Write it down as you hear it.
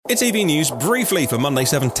It's EV News briefly for Monday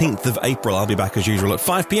 17th of April. I'll be back as usual at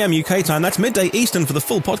 5 p.m. UK time. That's midday Eastern for the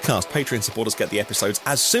full podcast. Patreon supporters get the episodes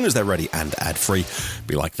as soon as they're ready and ad-free.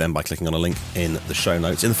 Be like them by clicking on a link in the show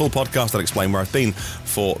notes. In the full podcast, I'll explain where I've been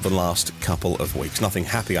for the last couple of weeks. Nothing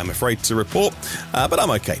happy, I'm afraid, to report, but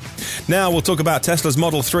I'm okay. Now we'll talk about Tesla's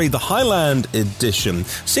Model 3, the Highland Edition.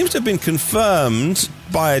 Seems to have been confirmed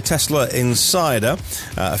by a Tesla insider.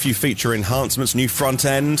 A few feature enhancements, new front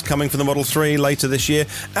end coming for the Model 3 later this year,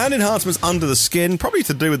 and enhancements under the skin, probably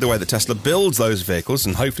to do with the way that Tesla builds those vehicles,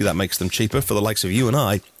 and hopefully that makes them cheaper for the likes of you and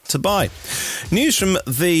I to buy. News from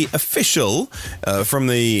the official, from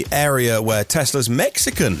the area where Tesla's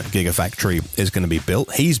Mexican Gigafactory is going to be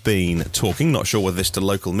built. He's been talking, not sure whether this to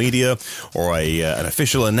local media or an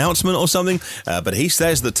official announcement or something, but he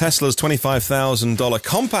says that Tesla's $25,000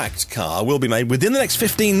 compact car will be made within the next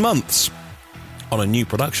 15 months on a new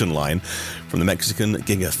production line from the Mexican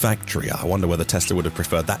Gigafactory. I wonder whether Tesla would have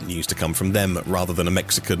preferred that news to come from them rather than a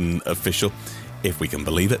Mexican official, if we can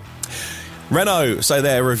believe it. Renault say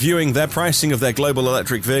they're reviewing their pricing of their global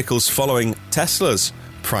electric vehicles following Tesla's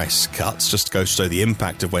price cuts. Just to go show the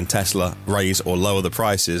impact of when Tesla raise or lower the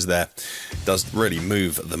prices there does really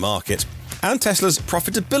move the market. And Tesla's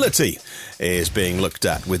profitability is being looked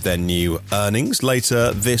at with their new earnings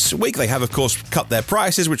later this week. They have, of course, cut their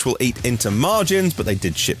prices, which will eat into margins, but they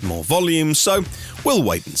did ship more volume, so we'll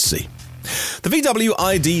wait and see. The VW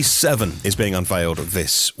ID.7 is being unveiled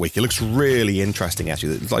this week. It looks really interesting,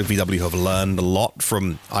 actually. It's like VW have learned a lot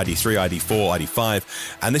from ID.3, ID.4,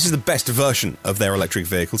 ID.5, and this is the best version of their electric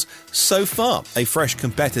vehicles so far. A fresh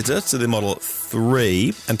competitor to the Model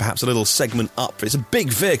 3, and perhaps a little segment up. It's a big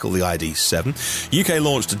vehicle, the ID.7. UK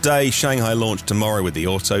launch today, Shanghai launch tomorrow with the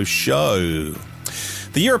Auto Show.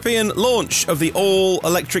 The European launch of the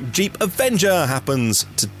all-electric Jeep Avenger happens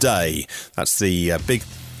today. That's the big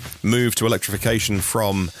move to electrification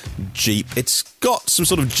from Jeep. It's got some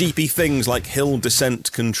sort of Jeepy things like hill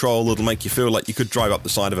descent control that'll make you feel like you could drive up the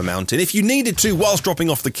side of a mountain if you needed to whilst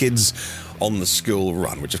dropping off the kids on the school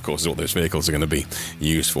run, which of course is what those vehicles are going to be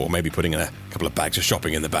used for. Maybe putting in a couple of bags of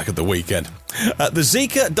shopping in the back at the weekend. The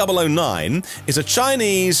Zeekr 009 is a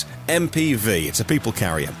Chinese MPV. It's a people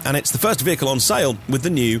carrier, and it's the first vehicle on sale with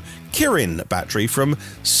the new Kirin battery from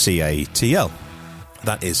CATL.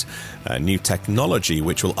 That is new technology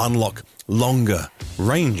which will unlock longer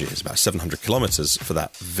ranges, about 700 kilometres for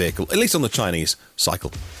that vehicle, at least on the Chinese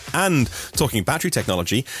cycle. And talking battery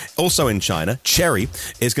technology, also in China, Chery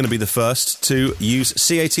is going to be the first to use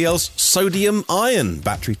CATL's sodium-ion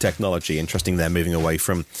battery technology. Interesting, they're moving away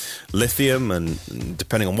from lithium, and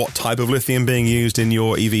depending on what type of lithium being used in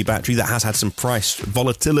your EV battery, that has had some price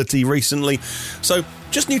volatility recently. So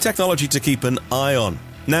just new technology to keep an eye on.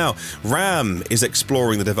 Now, Ram is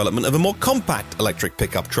exploring the development of a more compact electric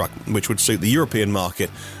pickup truck, which would suit the European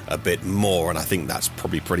market a bit more, and I think that's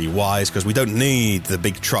probably pretty wise, because we don't need the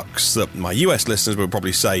big trucks that my US listeners would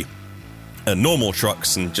probably say are normal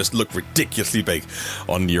trucks and just look ridiculously big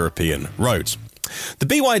on European roads. The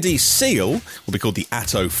BYD Seal will be called the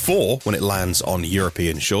Atto 4 when it lands on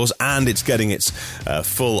European shores, and it's getting its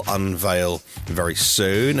full unveil very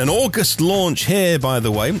soon. An August launch here, by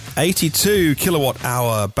the way. 82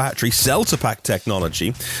 kilowatt-hour battery cell-to-pack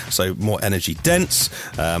technology, so more energy dense,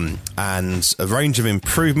 and a range of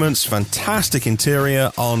improvements. Fantastic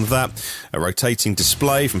interior on that. A rotating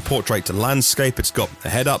display from portrait to landscape. It's got a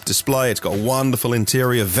head-up display. It's got a wonderful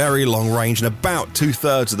interior, very long range, and about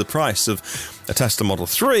two-thirds of the price of a Tesla Model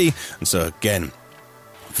 3, and so again,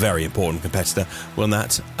 very important competitor when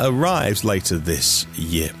that arrives later this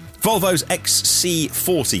year. Volvo's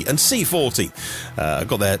XC40 and C40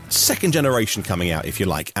 got their second generation coming out, if you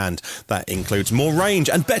like, and that includes more range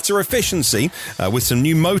and better efficiency with some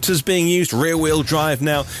new motors being used, rear-wheel drive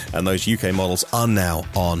now, and those UK models are now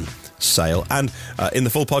on sale. And in the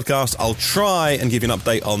full podcast, I'll try and give you an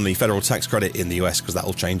update on the federal tax credit in the US, because that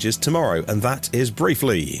all changes tomorrow, and that is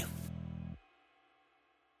briefly.